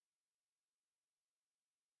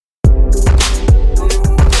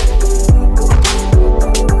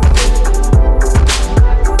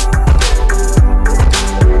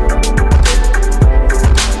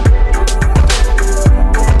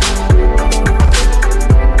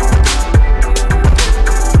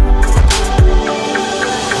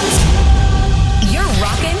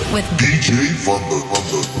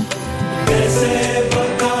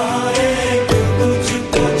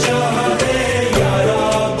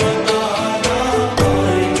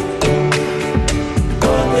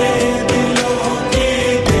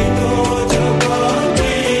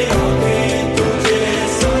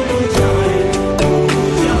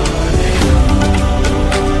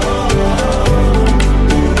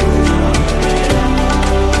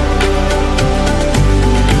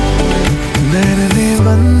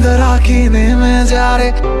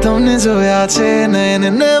તમને જોયા છે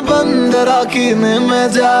નયનને બંધ રાખીને મેં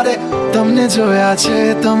જ્યારે તમને જોયા છે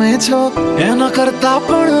તમે છો એના કરતા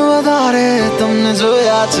પણ વધારે તમને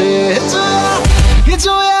જોયા છે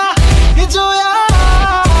જોયા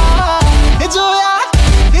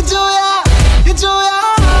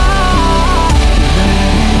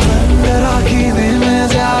બંધ રાખીને મેં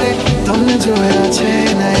જ્યારે તમને જોયા છે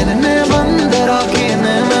નયનને બંધ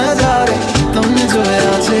રાખીને મેં જ્યારે તમને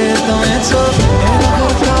જોયા છે તમે છો એના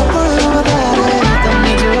કરતા પણ વધારે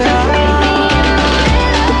તમને જોયા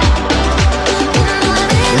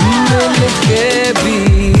કે भी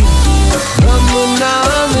हम ना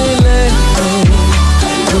मिले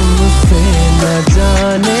तुमसे न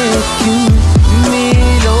जाने क्यों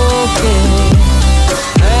मीलों के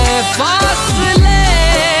है फासले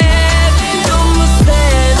तुमसे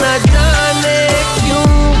न जाने क्यों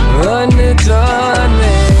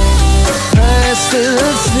अनजाने है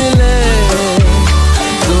सिलसिले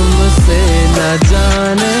तुमसे न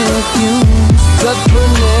जाने क्यों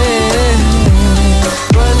सपने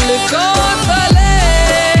पलकों तले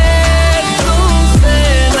तुमसे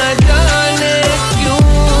न जाने क्यों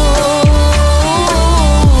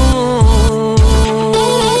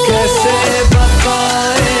कैसे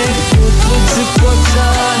बताए तुझको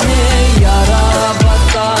चाहे यारा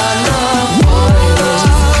बताना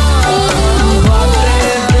बातें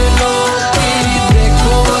दिलों की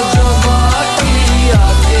देखो जो बाकी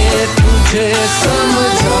आके तुझे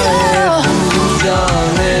समझाए तू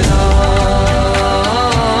जाने ना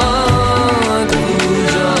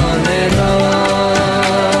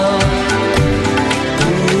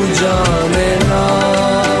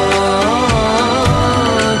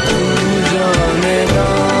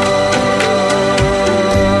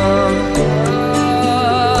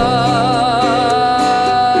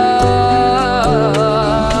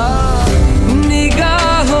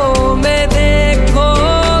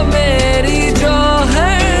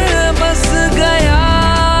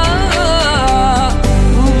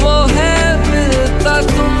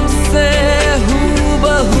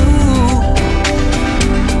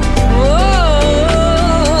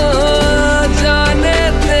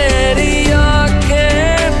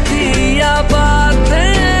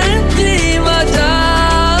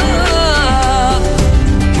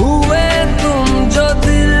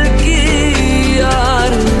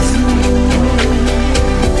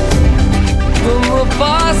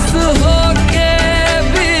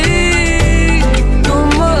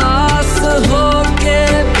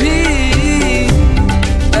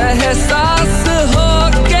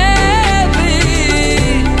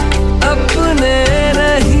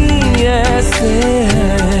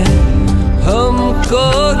हमको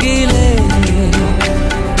गिले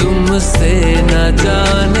तुमसे न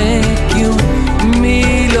जाने क्यों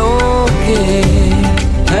मीलों के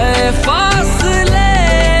है फासले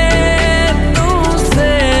तुमसे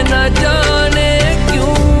न जाने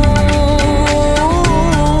क्यों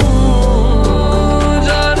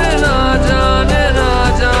जाने ना जाने ना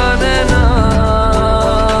जाने ना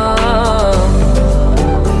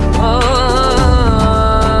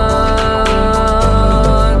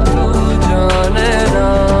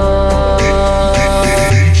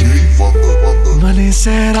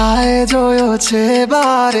સહેરાએ જોયો છે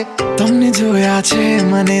બારે તમને જોયા છે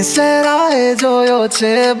મને સહેરાએ જોયો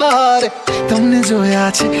છે બારે તમને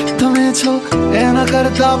જોયા છે તમે છો એના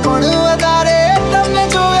કરતા પણ વધારે તમને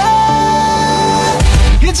જોયા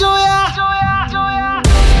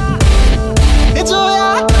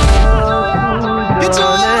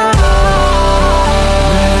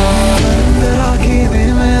બંધ રાખીને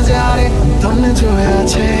મેં જ્યારે તમને જોયા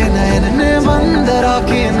છે નયનને બંધ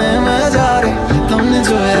રાખીને મેં જ્યારે તમને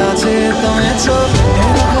જોયા છે તમે છો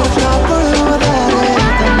એના કરતા પણ વધારે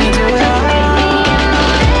તમને જોયા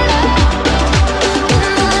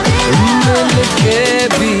કે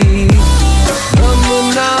भी हम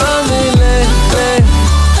ना मिले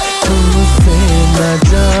तुमसे न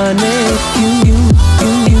जाने क्यों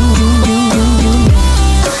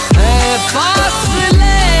है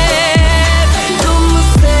फासले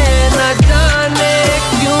तुमसे न जाने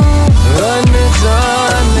क्यों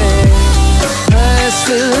अनजाने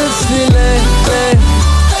सिलसिले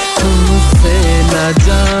तुमसे न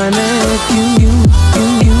जाने क्यों